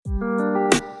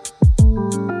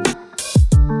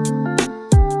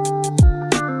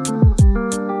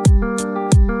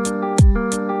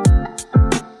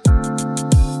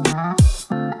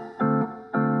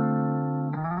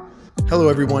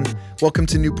everyone. Welcome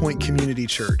to New Point Community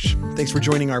Church. Thanks for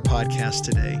joining our podcast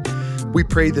today. We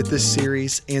pray that this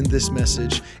series and this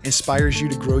message inspires you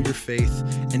to grow your faith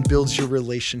and builds your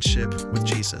relationship with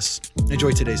Jesus.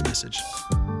 Enjoy today's message.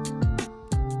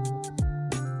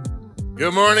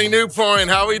 Good morning, New Point.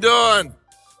 How we doing?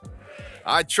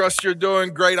 I trust you're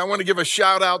doing great. I want to give a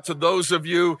shout out to those of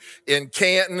you in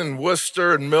Canton and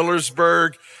Worcester and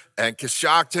Millersburg and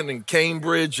Coshocton and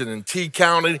Cambridge and in T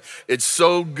County. It's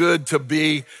so good to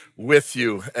be with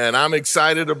you. And I'm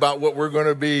excited about what we're going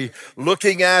to be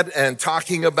looking at and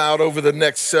talking about over the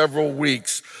next several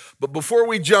weeks. But before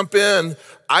we jump in,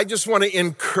 I just want to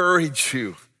encourage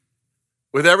you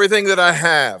with everything that I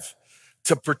have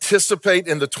to participate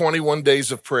in the 21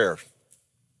 days of prayer.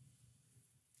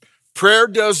 Prayer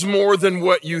does more than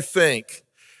what you think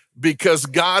because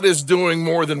God is doing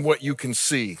more than what you can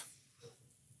see.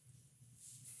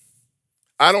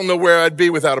 I don't know where I'd be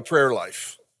without a prayer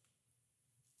life.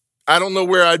 I don't know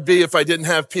where I'd be if I didn't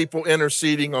have people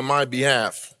interceding on my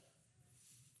behalf.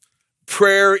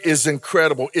 Prayer is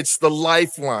incredible. It's the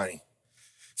lifeline.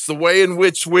 It's the way in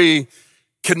which we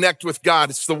connect with God.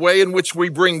 It's the way in which we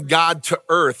bring God to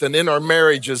earth and in our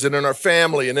marriages and in our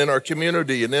family and in our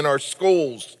community and in our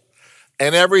schools.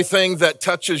 And everything that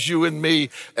touches you and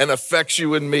me and affects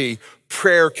you and me,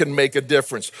 prayer can make a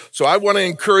difference. So I want to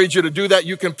encourage you to do that.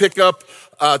 You can pick up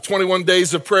 21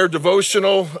 Days of Prayer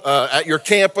devotional at your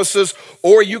campuses,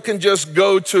 or you can just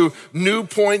go to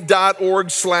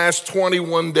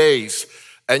newpoint.org/21 days,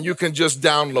 and you can just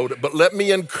download it. But let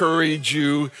me encourage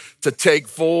you to take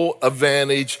full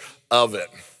advantage of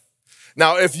it.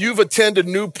 Now, if you've attended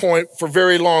New Point for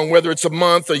very long, whether it's a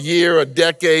month, a year, a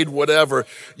decade, whatever,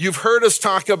 you've heard us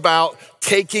talk about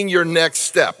taking your next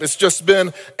step. It's just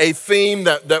been a theme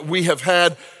that we have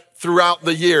had throughout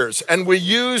the years. And we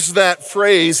use that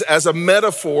phrase as a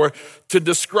metaphor to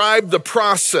describe the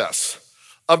process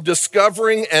of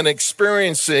discovering and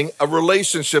experiencing a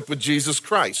relationship with Jesus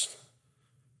Christ.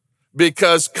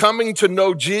 Because coming to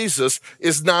know Jesus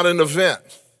is not an event.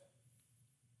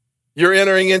 You're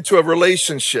entering into a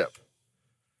relationship.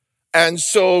 And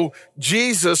so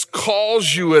Jesus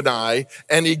calls you and I,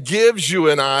 and he gives you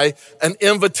and I an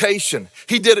invitation.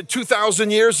 He did it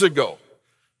 2,000 years ago.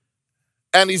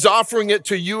 And he's offering it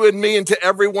to you and me and to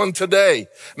everyone today.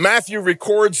 Matthew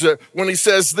records it when he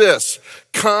says this,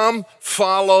 "Come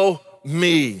follow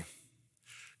me.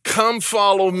 Come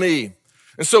follow me."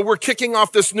 And so we're kicking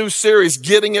off this new series,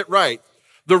 Getting It Right,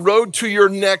 the road to your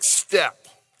next step.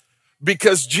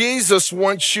 Because Jesus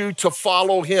wants you to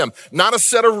follow him. Not a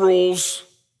set of rules,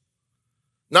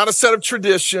 not a set of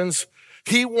traditions.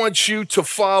 He wants you to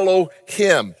follow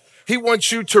him. He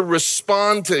wants you to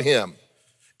respond to him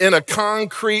in a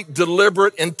concrete,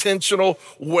 deliberate, intentional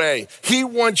way. He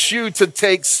wants you to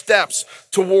take steps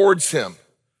towards him.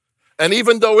 And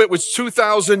even though it was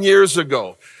 2,000 years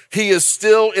ago, he is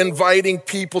still inviting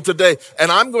people today.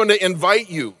 And I'm going to invite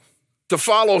you to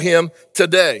follow him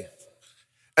today.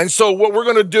 And so what we're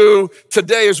going to do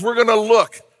today is we're going to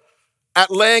look at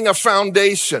laying a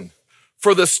foundation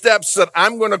for the steps that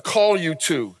I'm going to call you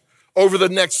to over the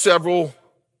next several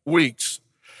weeks.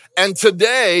 And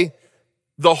today,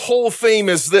 the whole theme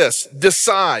is this: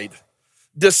 decide.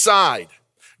 Decide.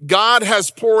 God has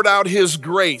poured out his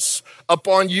grace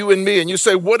upon you and me. And you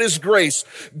say, what is grace?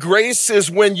 Grace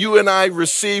is when you and I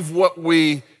receive what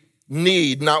we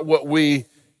need, not what we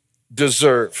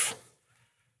deserve.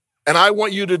 And I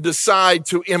want you to decide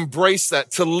to embrace that,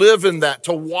 to live in that,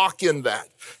 to walk in that,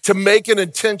 to make an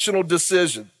intentional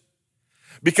decision.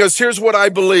 Because here's what I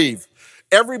believe.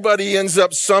 Everybody ends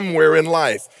up somewhere in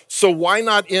life. So why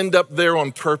not end up there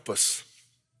on purpose?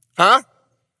 Huh?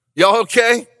 Y'all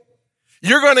okay?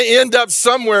 You're going to end up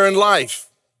somewhere in life.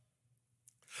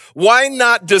 Why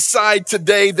not decide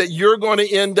today that you're going to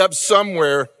end up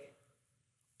somewhere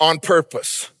on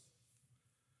purpose?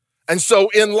 And so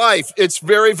in life, it's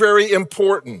very, very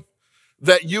important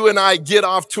that you and I get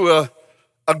off to a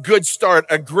good start,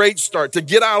 a great start, to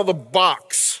get out of the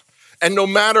box. And no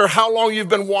matter how long you've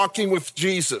been walking with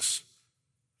Jesus,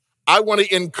 I want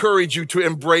to encourage you to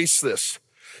embrace this.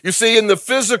 You see, in the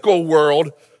physical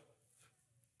world,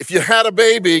 if you had a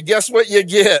baby, guess what you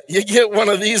get? You get one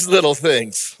of these little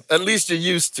things. At least you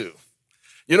used to.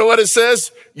 You know what it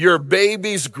says? Your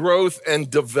baby's growth and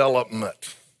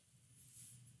development.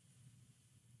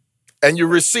 And you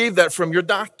receive that from your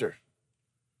doctor.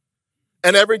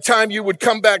 And every time you would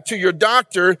come back to your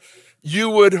doctor, you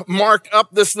would mark up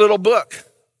this little book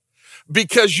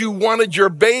because you wanted your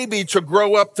baby to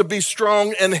grow up to be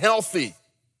strong and healthy.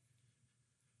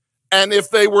 And if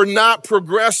they were not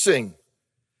progressing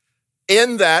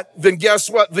in that, then guess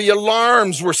what? The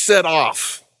alarms were set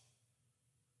off.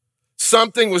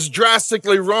 Something was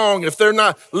drastically wrong if they're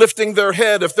not lifting their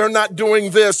head, if they're not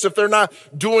doing this, if they're not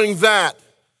doing that.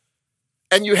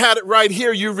 And you had it right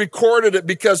here. You recorded it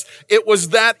because it was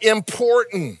that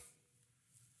important.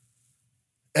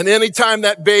 And anytime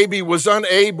that baby was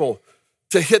unable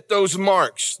to hit those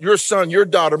marks, your son, your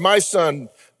daughter, my son,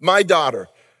 my daughter,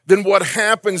 then what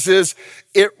happens is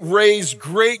it raised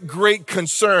great, great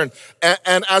concern.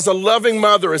 And as a loving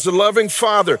mother, as a loving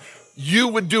father, you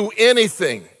would do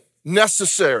anything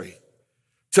necessary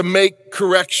to make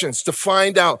corrections, to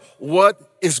find out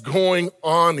what is going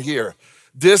on here.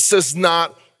 This is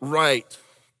not right.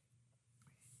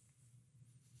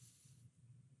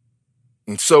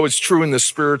 And so it's true in the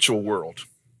spiritual world.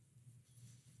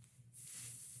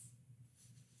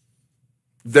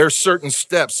 There's certain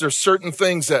steps, there's certain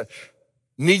things that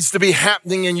needs to be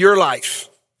happening in your life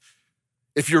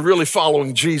if you're really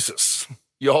following Jesus.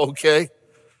 You all okay?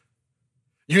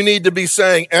 You need to be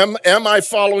saying, am I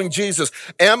following Jesus?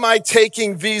 Am I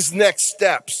taking these next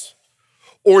steps?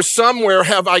 Or somewhere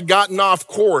have I gotten off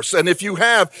course? And if you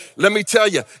have, let me tell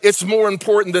you, it's more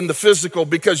important than the physical,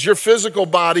 because your physical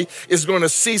body is going to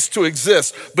cease to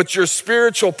exist, but your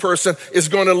spiritual person is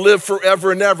going to live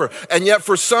forever and ever. And yet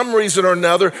for some reason or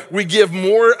another, we give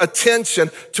more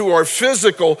attention to our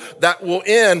physical that will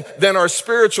end than our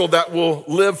spiritual that will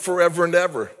live forever and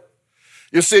ever.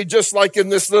 You see, just like in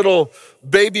this little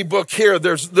baby book here,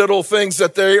 there's little things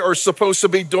that they are supposed to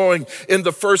be doing in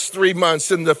the first 3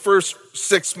 months, in the first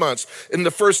 6 months, in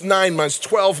the first 9 months,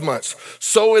 12 months.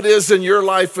 So it is in your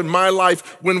life and my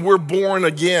life when we're born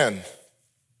again.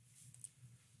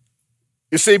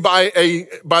 You see, by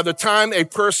the time a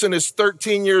person is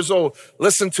 13 years old,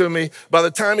 listen to me, by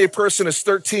the time a person is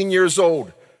 13 years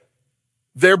old,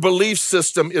 their belief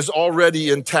system is already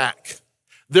intact.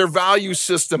 Their value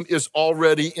system is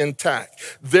already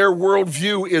intact. Their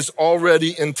worldview is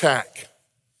already intact.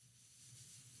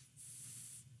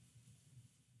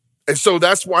 And so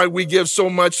that's why we give so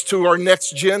much to our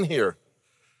next gen here,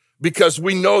 because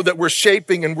we know that we're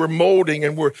shaping and we're molding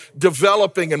and we're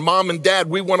developing, and mom and dad,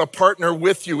 we want to partner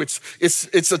with you.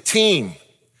 It's a team.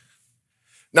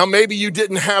 Now, maybe you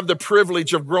didn't have the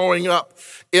privilege of growing up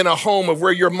in a home of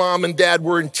where your mom and dad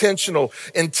were intentional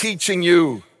in teaching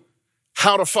you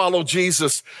how to follow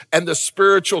Jesus and the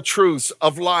spiritual truths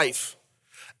of life.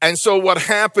 And so what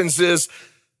happens is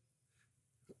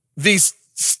these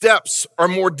steps are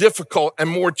more difficult and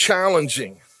more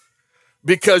challenging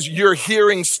because you're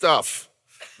hearing stuff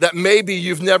that maybe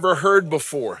you've never heard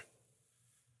before.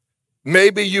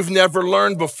 Maybe you've never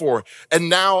learned before. And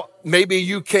now maybe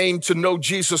you came to know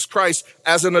Jesus Christ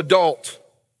as an adult.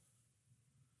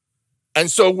 And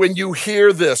so when you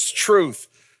hear this truth,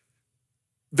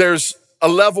 there's a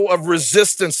level of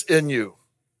resistance in you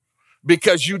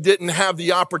because you didn't have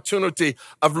the opportunity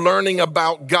of learning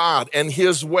about God and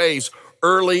his ways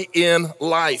early in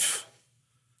life.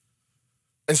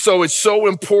 And so it's so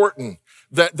important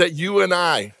that you and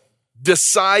I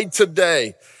decide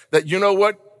today that, you know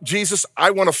what, Jesus, I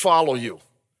want to follow you,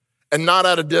 and not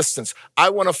at a distance.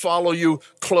 I want to follow you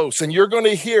close. And you're going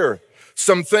to hear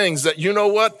some things that, you know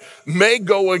what, may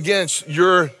go against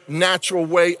your natural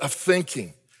way of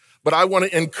thinking. But I want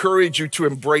to encourage you to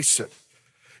embrace it.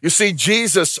 You see,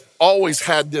 Jesus always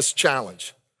had this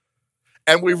challenge.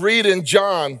 And we read in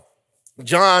John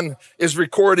is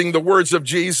recording the words of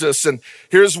Jesus, and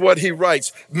here's what he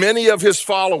writes. Many of his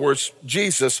followers,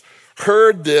 Jesus,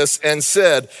 heard this and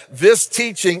said, "This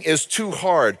teaching is too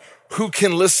hard. Who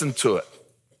can listen to it?"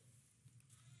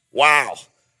 Wow.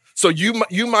 So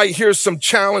you might hear some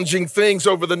challenging things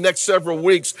over the next several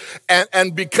weeks.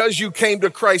 And because you came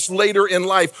to Christ later in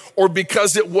life, or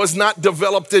because it was not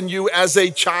developed in you as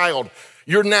a child,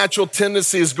 your natural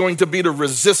tendency is going to be to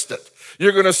resist it.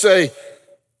 You're going to say,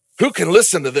 who can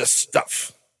listen to this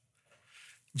stuff?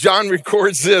 John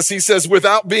records this. He says,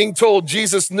 without being told,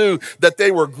 Jesus knew that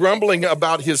they were grumbling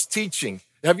about his teaching.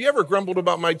 Have you ever grumbled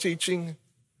about my teaching?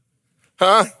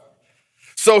 Huh?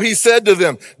 So he said to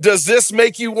them, does this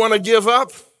make you want to give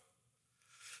up?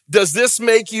 Does this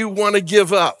make you want to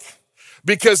give up?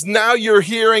 Because now you're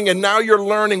hearing and now you're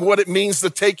learning what it means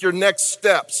to take your next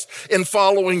steps in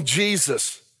following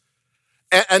Jesus.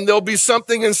 And there'll be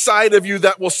something inside of you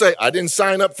that will say, I didn't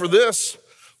sign up for this.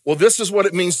 Well, this is what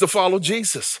it means to follow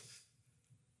Jesus.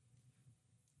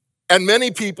 And many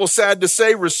people, sad to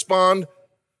say, respond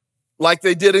like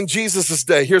they did in Jesus'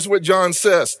 day. Here's what John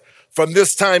says. From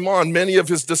this time on, many of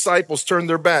his disciples turned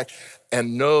their back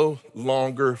and no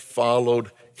longer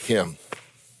followed him.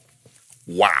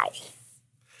 Wow.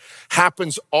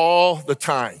 Happens all the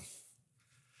time.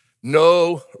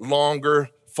 no longer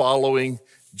following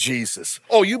Jesus.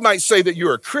 Oh, you might say that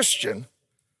you're a Christian,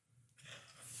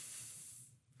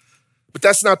 but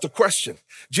that's not the question.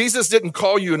 Jesus didn't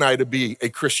call you and I to be a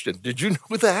Christian. Did you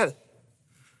know that?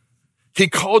 He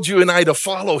called you and I to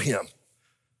follow him.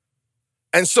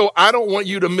 And so I don't want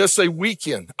you to miss a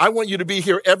weekend. I want you to be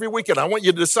here every weekend. I want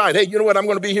you to decide, hey, you know what? I'm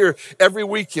going to be here every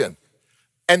weekend,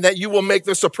 and that you will make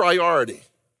this a priority.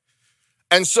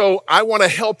 And so I want to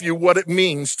help you what it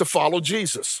means to follow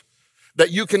Jesus,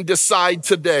 that you can decide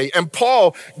today. And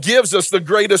Paul gives us the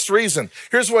greatest reason.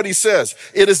 Here's what he says.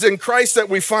 It is in Christ that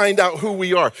we find out who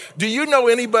we are. Do you know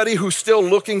anybody who's still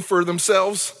looking for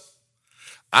themselves?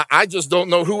 I just don't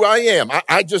know who I am.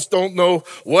 I just don't know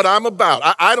what I'm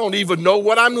about. I don't even know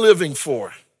what I'm living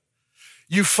for.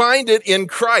 You find it in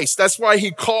Christ. That's why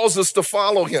he calls us to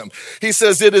follow him. He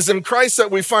says it is in Christ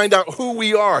that we find out who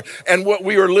we are and what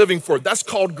we are living for. That's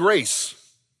called grace.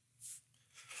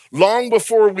 Long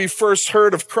before we first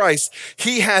heard of Christ,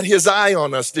 he had his eye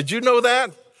on us. Did you know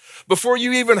that? Before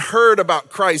you even heard about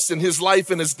Christ and his life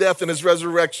and his death and his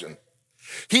resurrection,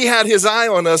 he had his eye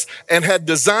on us and had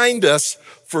designed us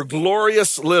for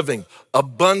glorious living,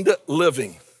 abundant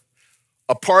living.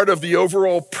 A part of the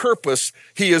overall purpose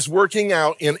he is working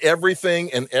out in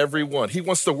everything and everyone. He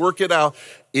wants to work it out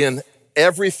in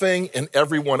everything and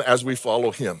everyone as we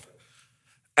follow him.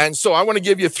 And so I want to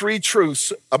give you 3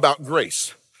 truths about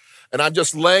grace. And I'm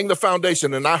just laying the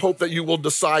foundation, and I hope that you will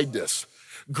decide this.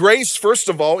 Grace, first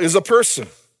of all, is a person.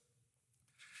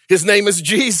 His name is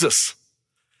Jesus.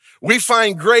 We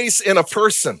find grace in a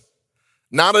person,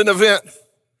 not an event.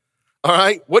 All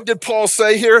right. What did Paul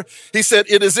say here? He said,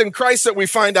 it is in Christ that we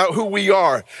find out who we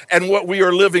are and what we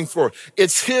are living for.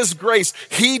 It's his grace.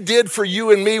 He did for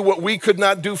you and me what we could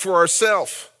not do for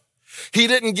ourselves. He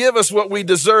didn't give us what we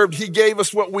deserved. He gave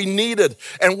us what we needed.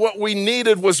 And what we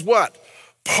needed was what?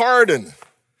 Pardon.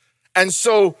 And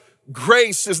so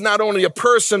grace is not only a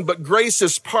person, but grace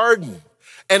is pardon.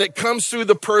 And it comes through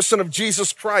the person of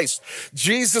Jesus Christ.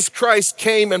 Jesus Christ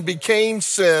came and became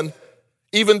sin,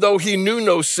 even though he knew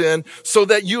no sin, so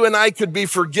that you and I could be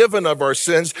forgiven of our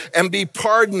sins and be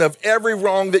pardoned of every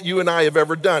wrong that you and I have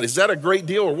ever done. Is that a great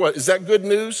deal or what? Is that good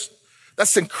news?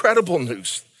 That's incredible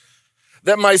news.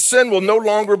 That my sin will no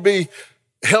longer be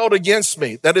held against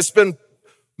me, that it's been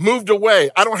moved away.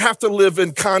 I don't have to live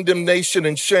in condemnation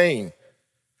and shame.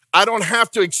 I don't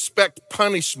have to expect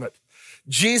punishment.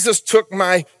 Jesus took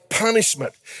my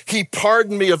punishment. He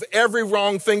pardoned me of every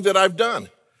wrong thing that I've done.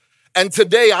 And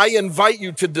today I invite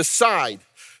you to decide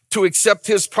to accept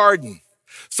his pardon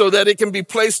so that it can be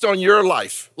placed on your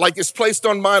life like it's placed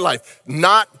on my life.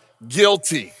 Not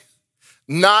guilty,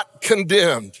 not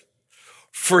condemned,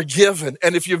 forgiven.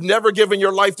 And if you've never given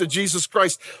your life to Jesus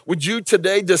Christ, would you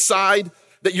today decide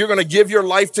that you're going to give your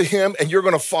life to him and you're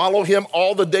going to follow him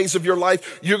all the days of your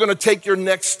life? You're going to take your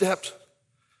next step.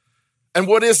 And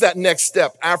what is that next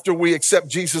step after we accept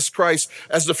Jesus Christ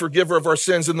as the forgiver of our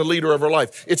sins and the leader of our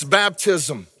life? It's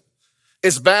baptism.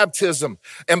 It's baptism.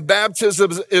 And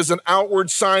baptism is an outward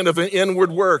sign of an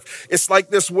inward work. It's like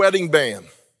this wedding band.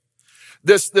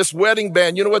 This wedding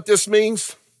band, you know what this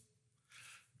means?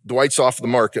 Dwight's off the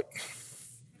market.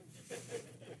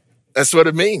 That's what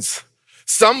it means.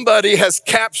 Somebody has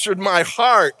captured my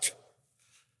heart.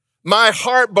 My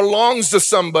heart belongs to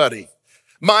somebody.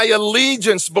 My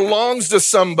allegiance belongs to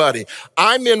somebody.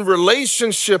 I'm in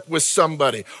relationship with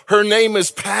somebody. Her name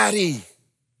is Patty.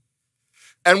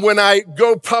 And when I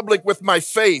go public with my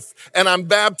faith and I'm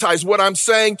baptized, what I'm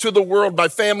saying to the world, my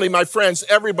family, my friends,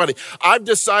 everybody, I've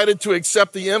decided to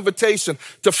accept the invitation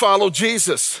to follow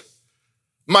Jesus.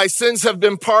 My sins have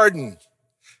been pardoned.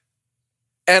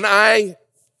 And I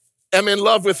am in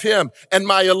love with him. And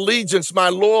my allegiance, my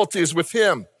loyalty is with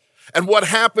him. And what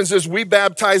happens is we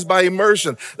baptize by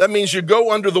immersion. That means you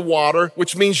go under the water,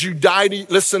 which means you die to,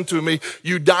 listen to me,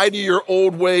 you die to your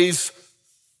old ways,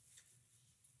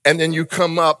 and then you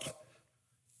come up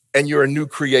and you're a new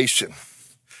creation,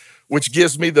 which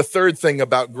gives me the third thing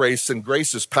about grace, and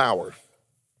grace is power.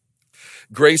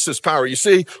 Grace is power. You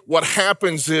see, what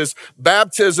happens is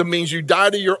baptism means you die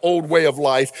to your old way of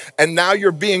life, and now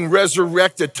you're being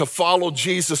resurrected to follow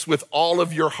Jesus with all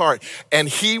of your heart. And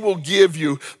he will give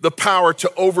you the power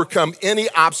to overcome any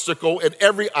obstacle and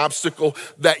every obstacle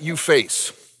that you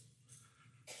face.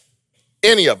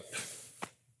 Any of it.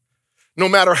 No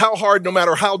matter how hard, no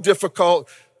matter how difficult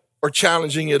or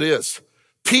challenging it is.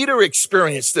 Peter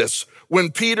experienced this when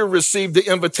Peter received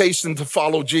the invitation to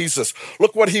follow Jesus.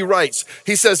 Look what he writes.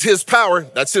 He says, his power,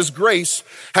 that's his grace,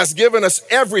 has given us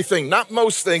everything, not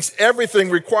most things, everything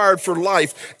required for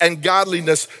life and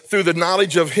godliness through the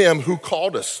knowledge of him who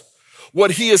called us.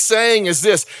 What he is saying is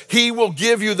this: he will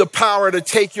give you the power to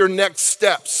take your next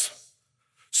steps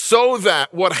so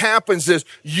that what happens is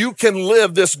you can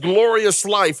live this glorious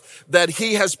life that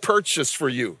he has purchased for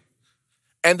you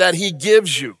and that he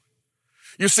gives you.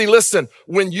 You see, listen,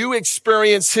 when you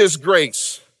experience his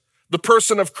grace, the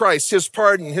person of Christ, his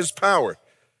pardon, his power,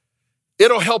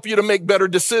 it'll help you to make better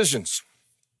decisions.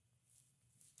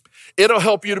 It'll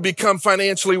help you to become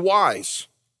financially wise.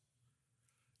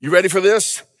 You ready for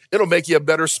this? It'll make you a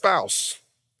better spouse,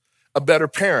 a better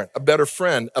parent, a better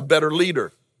friend, a better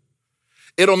leader.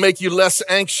 It'll make you less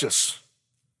anxious.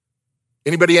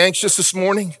 Anybody anxious this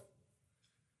morning?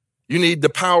 You need the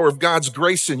power of God's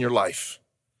grace in your life.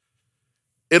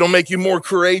 It'll make you more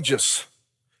courageous.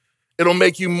 It'll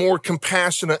make you more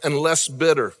compassionate and less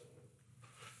bitter.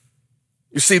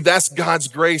 You see, that's God's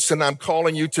grace, and I'm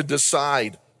calling you to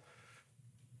decide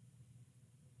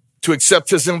to accept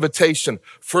his invitation,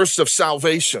 first of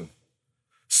salvation,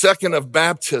 second of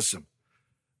baptism,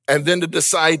 and then to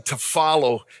decide to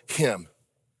follow him.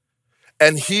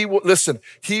 And he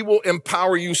will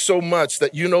empower you so much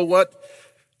that, you know what?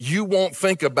 You won't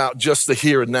think about just the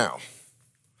here and now.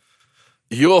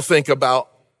 You'll think about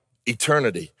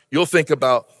eternity. You'll think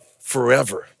about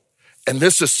forever. And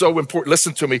this is so important.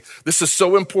 Listen to me. This is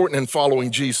so important in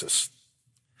following Jesus,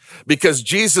 because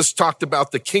Jesus talked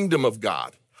about the kingdom of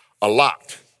God a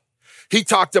lot. He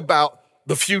talked about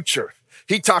the future.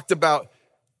 He talked about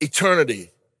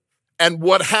eternity. And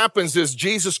what happens is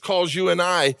Jesus calls you and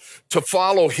I to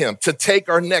follow him, to take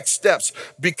our next steps,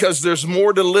 because there's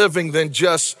more to living than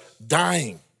just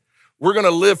dying. We're going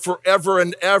to live forever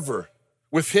and ever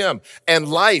with him. And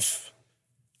life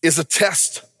is a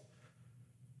test.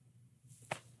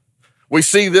 We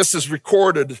see this is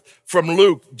recorded from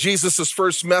Luke, Jesus'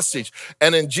 first message.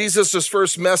 And in Jesus'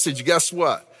 first message, guess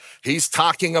what? He's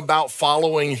talking about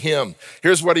following him.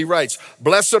 Here's what he writes: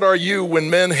 "Blessed are you when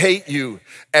men hate you,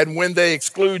 and when they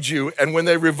exclude you, and when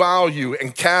they revile you,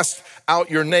 and cast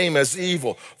out your name as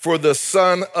evil for the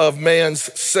Son of Man's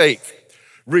sake.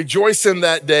 Rejoice in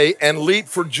that day and leap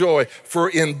for joy, for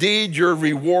indeed your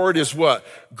reward is" what?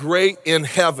 "Great in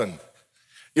heaven."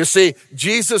 You see,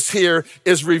 Jesus here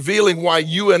is revealing why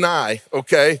you and I,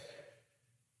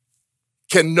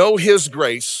 can know his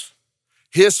grace,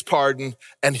 his pardon,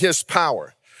 and his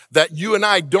power. That you and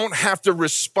I don't have to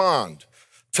respond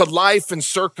to life and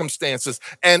circumstances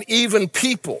and even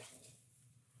people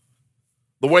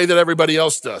the way that everybody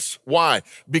else does. Why?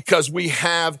 Because we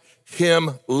have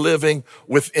him living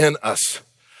within us.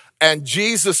 And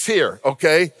Jesus here,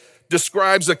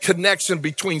 describes a connection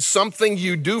between something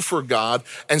you do for God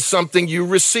and something you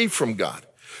receive from God.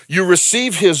 You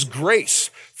receive his grace,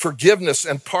 forgiveness,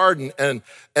 and pardon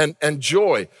and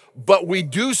joy. But we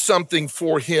do something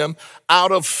for him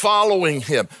out of following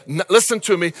him. Listen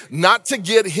to me, not to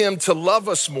get him to love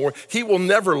us more. He will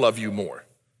never love you more.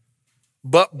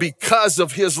 But because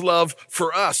of his love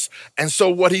for us. And so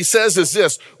what he says is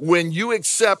this: when you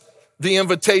accept the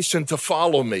invitation to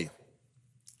follow me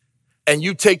and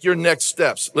you take your next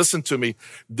steps, listen to me,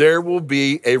 there will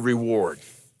be a reward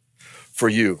for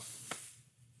you.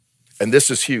 And this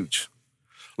is huge.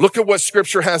 Look at what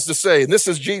scripture has to say. And this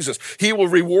is Jesus. He will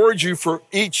reward you for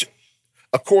each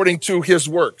according to his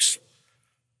works.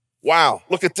 Wow,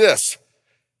 look at this.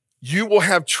 You will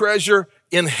have treasure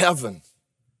in heaven.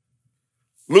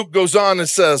 Luke goes on and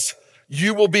says,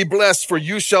 you will be blessed, for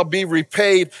you shall be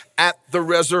repaid at the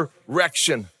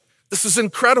resurrection. This is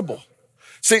incredible.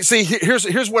 See,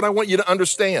 here's what I want you to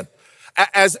understand.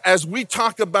 As we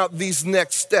talk about these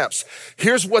next steps,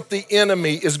 here's what the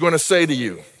enemy is going to say to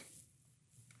you.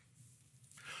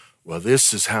 Well,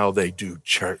 this is how they do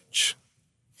church.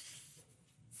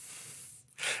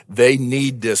 They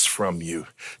need this from you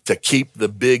to keep the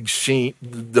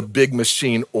big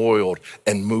machine oiled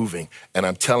and moving. And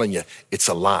I'm telling you, it's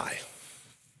a lie.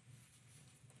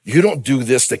 You don't do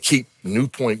this to keep New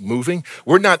Point moving.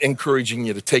 We're not encouraging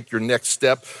you to take your next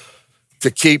step to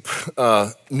keep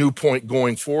New Point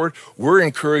going forward. We're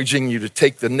encouraging you to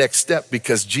take the next step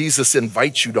because Jesus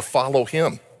invites you to follow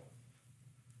him.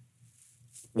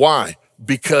 Why?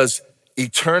 Because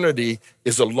eternity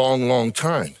is a long, long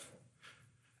time.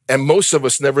 And most of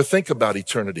us never think about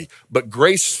eternity, but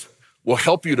grace will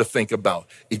help you to think about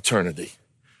eternity.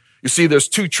 You see, there's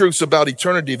two truths about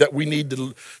eternity that we need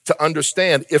to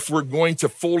understand if we're going to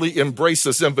fully embrace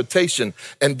this invitation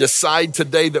and decide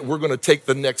today that we're going to take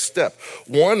the next step.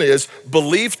 One is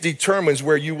belief determines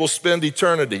where you will spend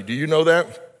eternity. Do you know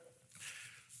that?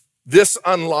 This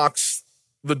unlocks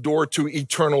the door to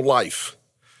eternal life,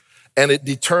 and it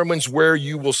determines where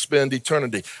you will spend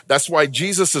eternity. That's why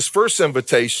Jesus' first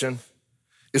invitation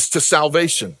is to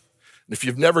salvation. If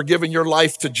you've never given your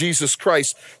life to Jesus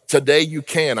Christ, today you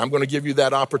can. I'm going to give you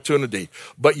that opportunity.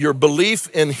 But your belief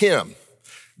in him,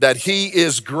 that he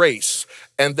is grace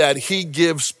and that he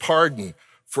gives pardon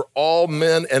for all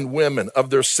men and women of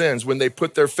their sins when they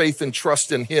put their faith and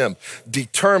trust in him,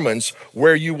 determines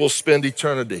where you will spend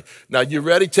eternity. Now, you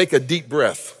ready? Take a deep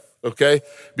breath, okay?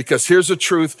 Because here's a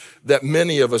truth that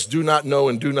many of us do not know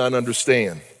and do not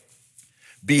understand.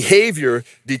 Behavior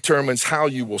determines how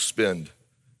you will spend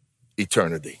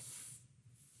eternity.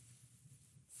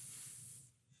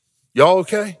 Y'all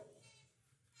okay?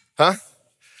 Huh?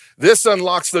 This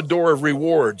unlocks the door of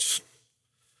rewards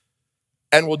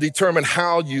and will determine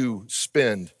how you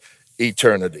spend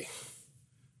eternity.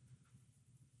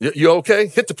 You okay?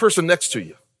 Hit the person next to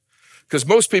you. Because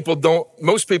most people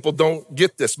don't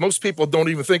get this. Most people don't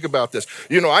even think about this.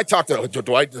 You know, I talk to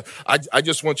Dwight. I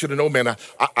just want you to know, man,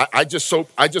 I just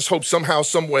hope somehow,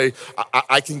 some way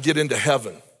I can get into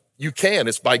heaven. You can,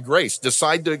 it's by grace.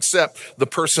 Decide to accept the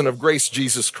person of grace,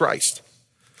 Jesus Christ.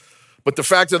 But the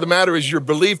fact of the matter is your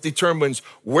belief determines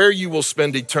where you will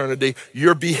spend eternity.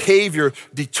 Your behavior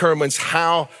determines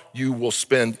how you will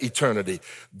spend eternity.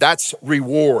 That's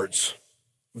rewards.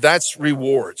 That's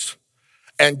rewards.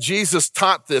 And Jesus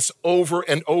taught this over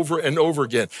and over and over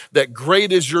again, that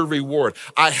great is your reward.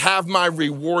 I have my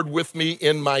reward with me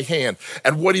in my hand.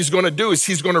 And what he's going to do is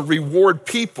he's going to reward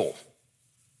people.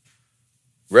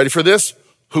 Ready for this?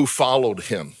 Who followed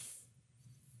him,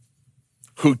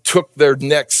 who took their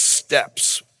next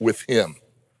steps with him.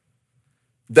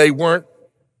 They weren't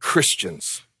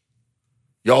Christians.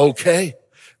 Y'all okay?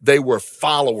 They were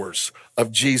followers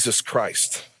of Jesus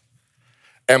Christ.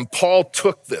 And Paul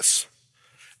took this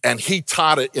and he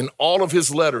taught it in all of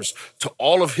his letters to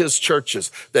all of his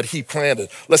churches that he planted.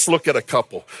 Let's look at a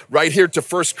couple. Right here to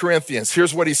 1 Corinthians.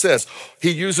 Here's what he says.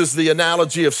 He uses the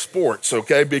analogy of sports,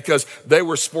 okay? Because they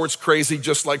were sports crazy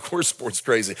just like we're sports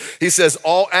crazy. He says,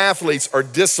 all athletes are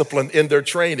disciplined in their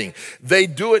training. They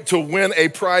do it to win a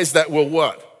prize that will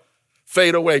what?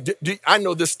 Fade away. I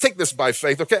know this. Take this by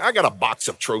faith, okay? I got a box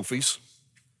of trophies.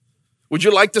 Would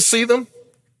you like to see them?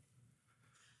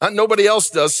 Nobody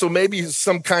else does, so maybe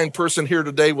some kind person here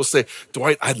today will say,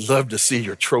 Dwight, I'd love to see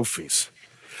your trophies.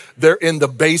 They're in the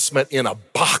basement in a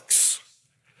box.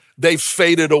 They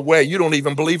faded away. You don't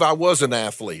even believe I was an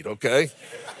athlete, okay?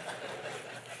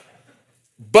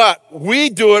 But we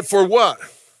do it for what?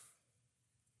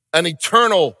 An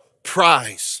eternal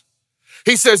prize.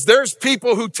 He says there's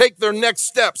people who take their next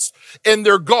steps in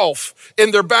their golf,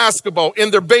 in their basketball, in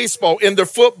their baseball, in their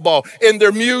football, in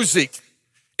their music,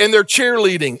 in their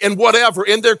cheerleading, in whatever,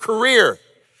 in their career.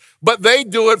 But they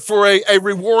do it for a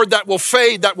reward that will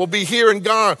fade, that will be here and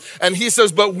gone. And he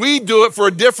says, but we do it for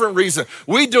a different reason.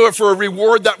 We do it for a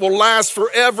reward that will last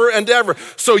forever and ever.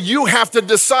 So you have to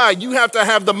decide. You have to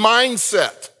have the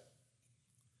mindset.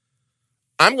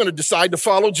 I'm going to decide to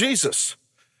follow Jesus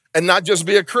and not just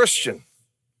be a Christian.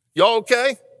 Y'all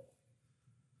okay?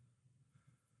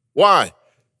 Why?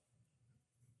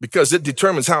 Because it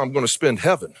determines how I'm going to spend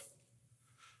heaven.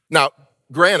 Now,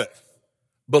 granted,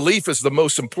 belief is the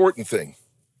most important thing.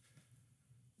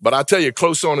 But I tell you,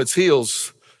 close on its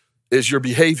heels is your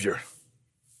behavior.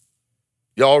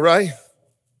 Y'all right?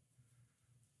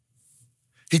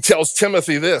 He tells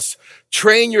Timothy this,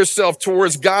 train yourself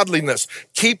towards godliness,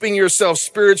 keeping yourself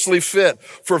spiritually fit.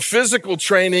 For physical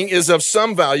training is of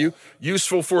some value,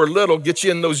 useful for a little, get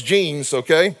you in those jeans,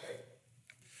 okay?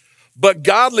 But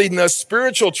godliness,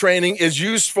 spiritual training is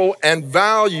useful and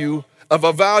value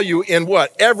in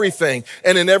what? Everything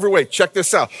and in every way. Check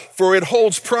this out. For it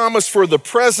holds promise for the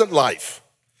present life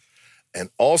and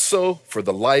also for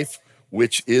the life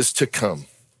which is to come.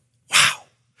 Wow.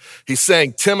 He's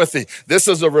saying, Timothy, this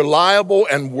is a reliable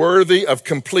and worthy of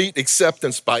complete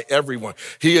acceptance by everyone.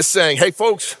 He is saying, hey,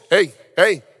 folks, hey,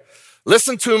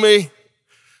 listen to me.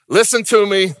 Listen to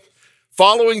me.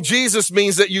 Following Jesus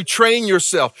means that you train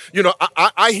yourself. You know,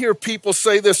 I hear people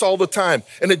say this all the time,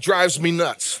 and it drives me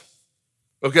nuts.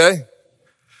 Okay?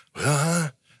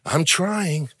 Well, I'm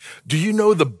trying. Do you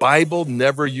know the Bible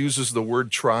never uses the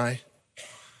word try?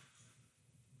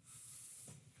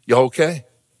 You okay?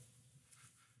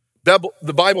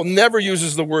 The Bible never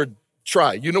uses the word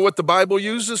try. You know what the Bible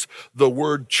uses? The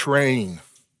word train.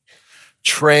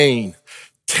 Train.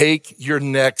 Take your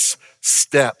next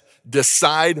step.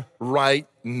 Decide right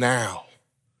now.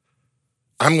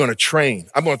 I'm going to train.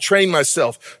 I'm going to train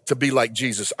myself to be like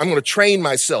Jesus. I'm going to train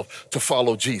myself to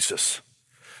follow Jesus.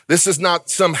 This is not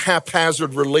some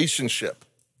haphazard relationship.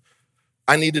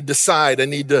 I need to decide. I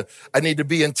need to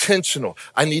be intentional.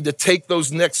 I need to take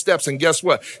those next steps. And guess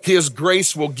what? His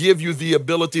grace will give you the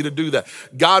ability to do that.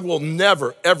 God will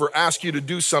never, ever ask you to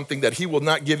do something that he will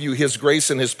not give you his grace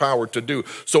and his power to do.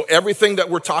 So everything that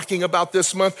we're talking about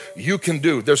this month, you can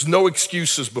do. There's no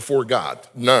excuses before God.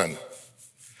 None.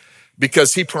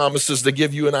 Because he promises to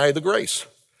give you and I the grace.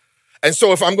 And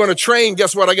so if I'm going to train,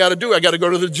 guess what I got to do? I got to go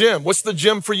to the gym. What's the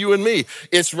gym for you and me?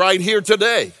 It's right here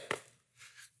today.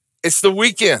 It's the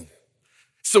weekend.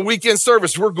 It's the weekend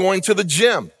service. We're going to the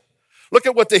gym. Look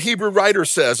at what the Hebrew writer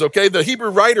says, okay? The Hebrew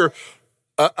writer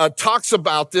talks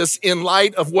about this in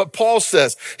light of what Paul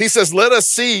says. He says, let us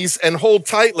seize and hold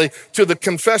tightly to the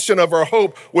confession of our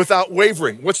hope without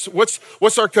wavering.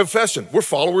 What's our confession? We're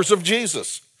followers of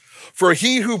Jesus. For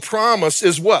he who promised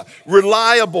is what?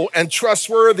 Reliable and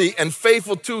trustworthy and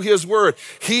faithful to his word.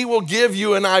 He will give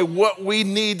you and I what we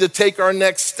need to take our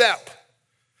next step.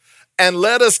 And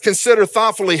let us consider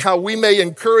thoughtfully how we may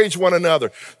encourage one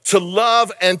another to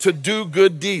love and to do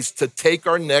good deeds, to take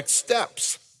our next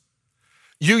steps.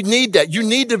 You need that. You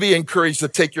need to be encouraged to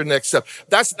take your next step.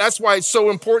 That's why it's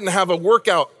so important to have a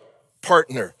workout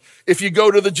partner. If you go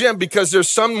to the gym, because there's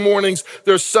some mornings,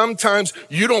 there's sometimes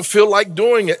you don't feel like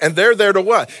doing it. And they're there to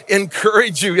what?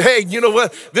 Encourage you. Hey, you know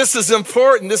what? This is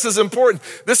important. This is important.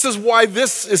 This is why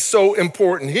this is so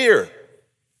important here.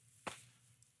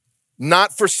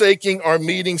 Not forsaking our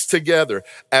meetings together,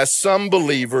 as some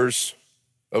believers,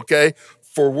 okay,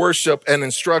 for worship and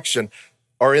instruction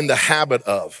are in the habit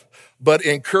of, but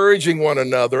encouraging one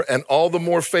another, and all the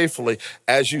more faithfully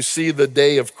as you see the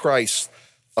day of Christ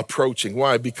approaching.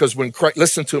 Why? Because when Christ,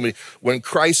 listen to me, when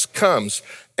Christ comes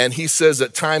and he says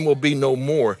that time will be no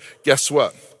more, guess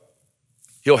what?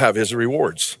 He'll have his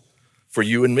rewards for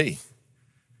you and me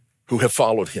who have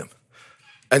followed him.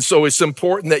 And so it's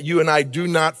important that you and I do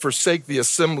not forsake the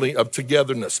assembly of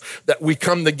togetherness, that we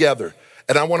come together.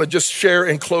 And I want to just share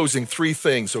in closing 3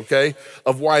 things, okay,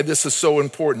 of why this is so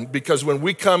important. Because when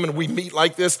we come and we meet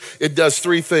like this, it does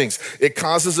 3 things. It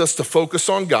causes us to focus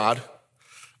on God,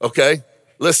 okay?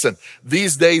 Listen,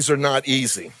 these days are not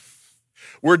easy.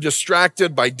 We're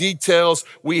distracted by details.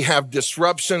 We have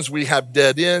disruptions. We have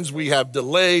dead ends. We have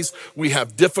delays. We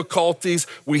have difficulties.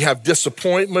 We have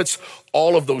disappointments,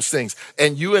 all of those things.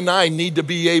 And you and I need to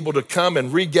be able to come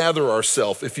and regather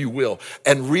ourselves, if you will,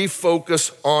 and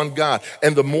refocus on God.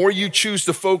 And the more you choose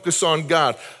to focus on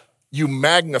God, you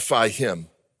magnify him,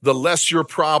 the less your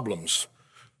problems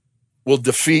will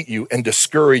defeat you and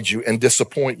discourage you and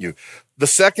disappoint you. The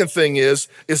second thing is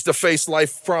to face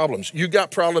life problems. You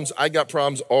got problems, I got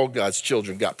problems, all God's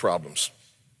children got problems.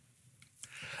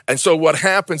 And so what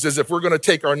happens is if we're going to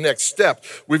take our next step,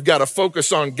 we've got to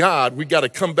focus on God. We've got to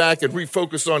come back and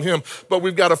refocus on him, but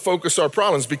we've got to focus our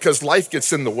problems because life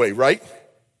gets in the way, right?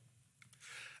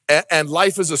 And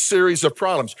life is a series of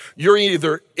problems. You're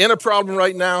either in a problem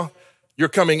right now, you're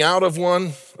coming out of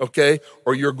one, okay,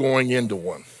 or you're going into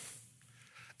one.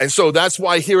 And so that's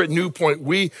why here at New Point,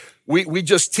 we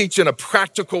just teach in a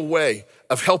practical way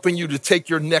of helping you to take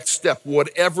your next step,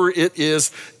 whatever it is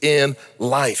in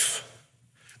life.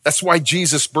 That's why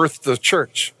Jesus birthed the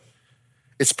church.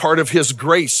 It's part of his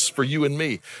grace for you and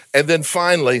me. And then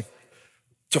finally,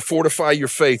 to fortify your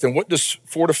faith. And what does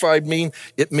fortify mean?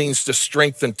 It means to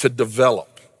strengthen, to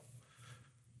develop.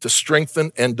 To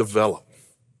strengthen and develop.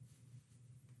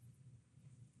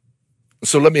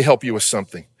 So let me help you with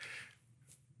something.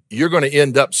 You're going to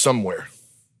end up somewhere.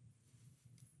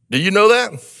 Do you know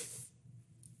that?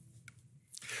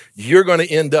 You're going to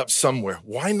end up somewhere.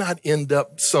 Why not end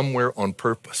up somewhere on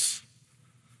purpose?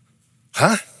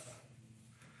 Huh?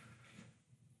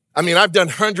 I mean, I've done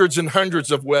hundreds and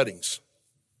hundreds of weddings.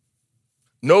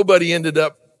 Nobody ended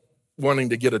up wanting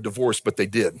to get a divorce, but they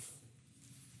did.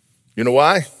 You know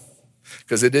why?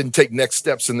 Because they didn't take next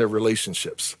steps in their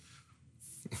relationships.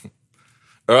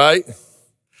 All right?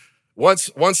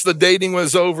 Once the dating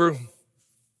was over,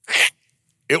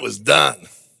 it was done.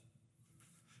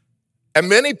 And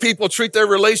many people treat their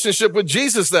relationship with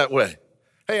Jesus that way.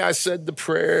 Hey, I said the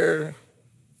prayer.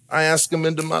 I asked him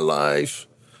into my life.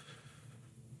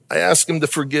 I asked him to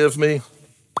forgive me.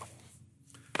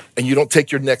 And you don't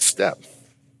take your next step.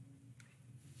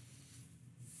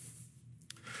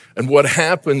 And what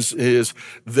happens is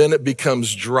then it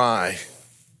becomes dry.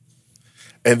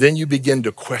 And then you begin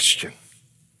to question.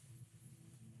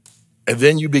 And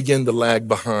then you begin to lag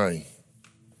behind.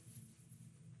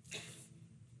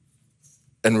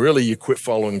 And really you quit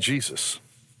following Jesus.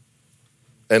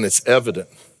 And it's evident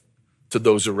to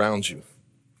those around you.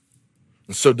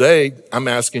 And so today, I'm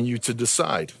asking you to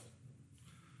decide.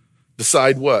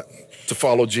 Decide what? To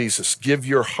follow Jesus. Give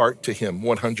your heart to him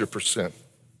 100%.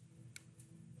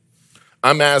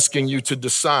 I'm asking you to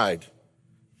decide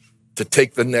to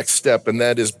take the next step, and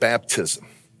that is baptism.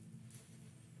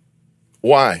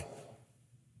 Why?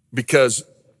 Because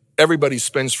everybody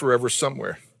spends forever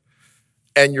somewhere.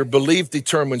 And your belief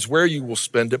determines where you will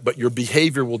spend it, but your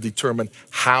behavior will determine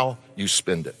how you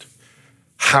spend it,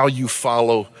 how you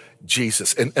follow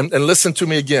Jesus. And listen to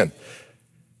me again.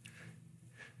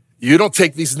 You don't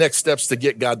take these next steps to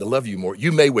get God to love you more.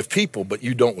 You may with people, but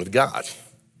you don't with God.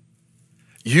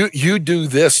 You do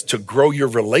this to grow your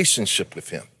relationship with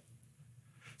him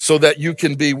so that you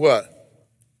can be what?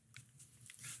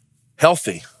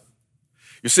 Healthy.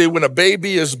 You see, when a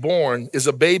baby is born, is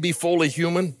a baby fully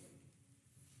human?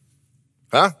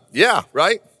 Huh? Yeah,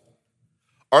 right?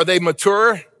 Are they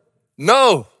mature?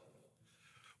 No.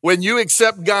 When you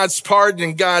accept God's pardon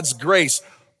and God's grace,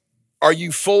 are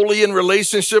you fully in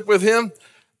relationship with him?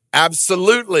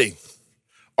 Absolutely.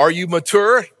 Are you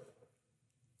mature?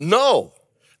 No.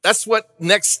 That's what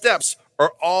next steps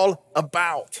are all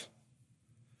about.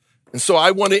 And so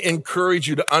I want to encourage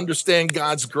you to understand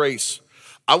God's grace.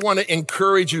 I want to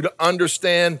encourage you to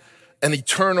understand an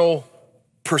eternal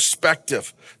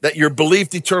perspective, that your belief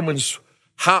determines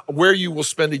where you will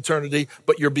spend eternity,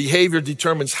 but your behavior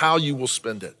determines how you will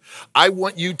spend it. I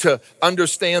want you to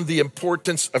understand the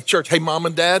importance of church. Hey, mom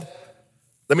and dad,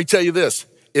 let me tell you this.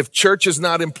 If church is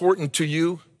not important to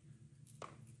you,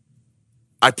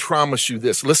 I promise you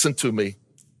this. Listen to me.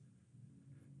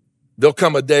 There'll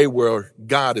come a day where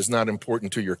God is not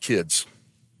important to your kids.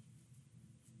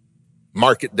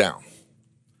 Mark it down.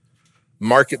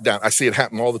 Mark it down. I see it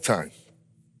happen all the time.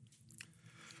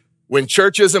 When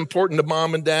church is important to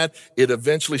mom and dad, it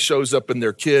eventually shows up in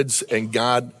their kids, and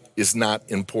God is not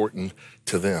important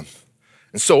to them.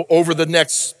 And so over the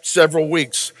next several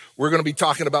weeks, we're going to be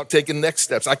talking about taking next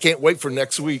steps. I can't wait for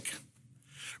next week.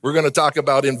 We're going to talk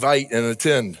about invite and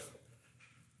attend,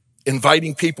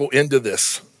 inviting people into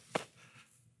this.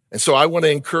 And so I want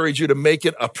to encourage you to make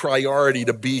it a priority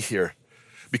to be here,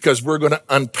 because we're going to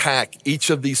unpack each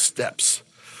of these steps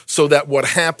so that what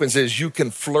happens is you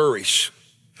can flourish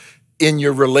in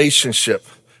your relationship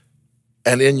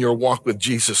and in your walk with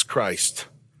Jesus Christ,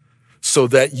 so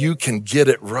that you can get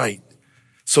it right,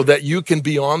 so that you can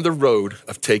be on the road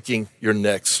of taking your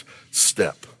next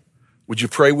step. Would you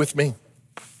pray with me?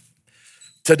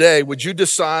 Today, would you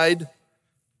decide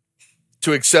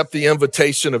to accept the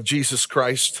invitation of Jesus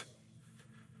Christ?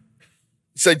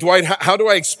 You say, Dwight, how do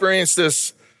I experience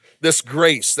this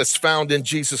grace that's found in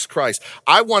Jesus Christ?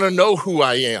 I want to know who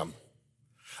I am.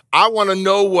 I want to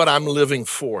know what I'm living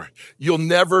for. You'll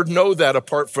never know that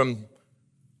apart from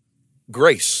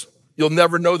grace. You'll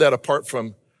never know that apart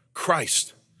from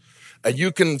Christ. And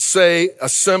you can say a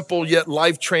simple yet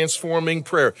life-transforming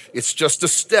prayer. It's just a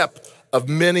step of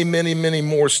many, many, many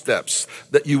more steps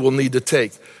that you will need to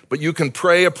take. But you can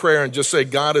pray a prayer and just say,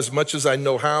 God, as much as I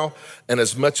know how and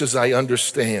as much as I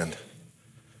understand,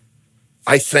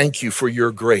 I thank you for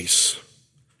your grace,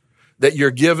 that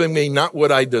you're giving me not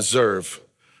what I deserve,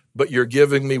 but you're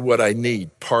giving me what I need: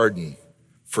 pardon,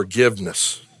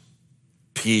 forgiveness,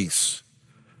 peace,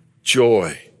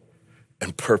 joy,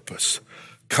 and purpose.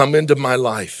 Come into my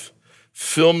life.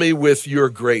 Fill me with your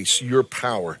grace, your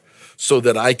power, so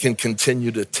that I can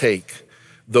continue to take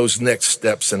those next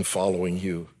steps in following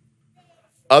you.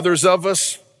 Others of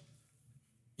us,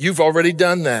 you've already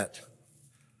done that.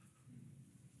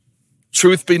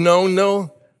 Truth be known,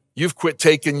 though, you've quit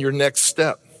taking your next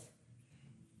step.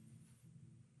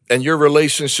 And your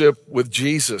relationship with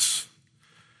Jesus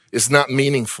is not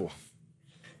meaningful.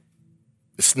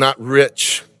 It's not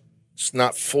rich. It's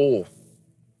not full.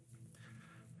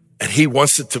 And he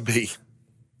wants it to be.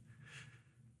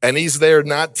 And he's there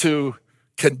not to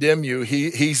condemn you.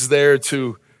 He's there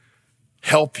to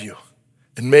help you.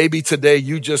 And maybe today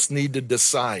you just need to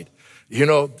decide. You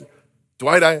know,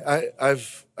 Dwight,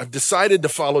 I've decided to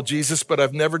follow Jesus, but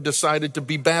I've never decided to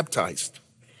be baptized.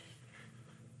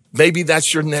 Maybe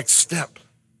that's your next step.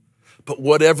 But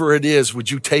whatever it is,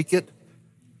 would you take it?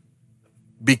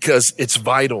 Because it's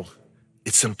vital.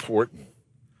 It's important.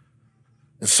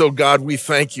 And so, God, we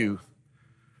thank you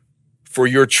for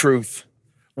your truth.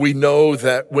 We know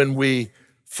that when we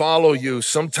follow you,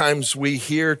 sometimes we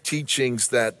hear teachings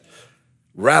that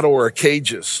rattle our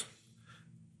cages.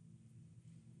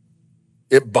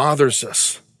 It bothers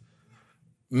us.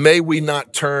 May we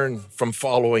not turn from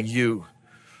following you,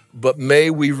 but may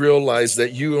we realize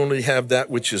that you only have that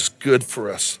which is good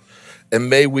for us. And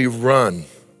may we run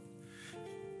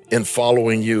in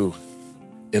following you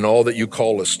in all that you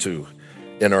call us to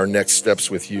in our next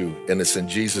steps with you. And it's in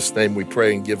Jesus' name we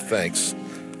pray and give thanks.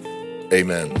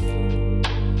 Amen.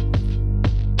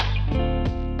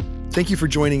 Thank you for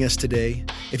joining us today.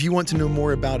 If you want to know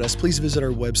more about us, please visit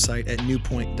our website at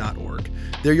newpoint.org.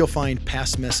 There you'll find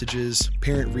past messages,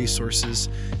 parent resources,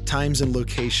 times and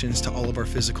locations to all of our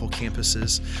physical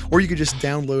campuses, or you could just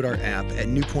download our app at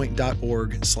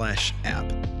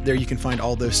newpoint.org/app. There you can find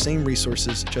all those same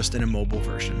resources just in a mobile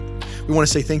version. We want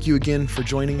to say thank you again for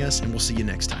joining us, and we'll see you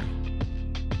next time.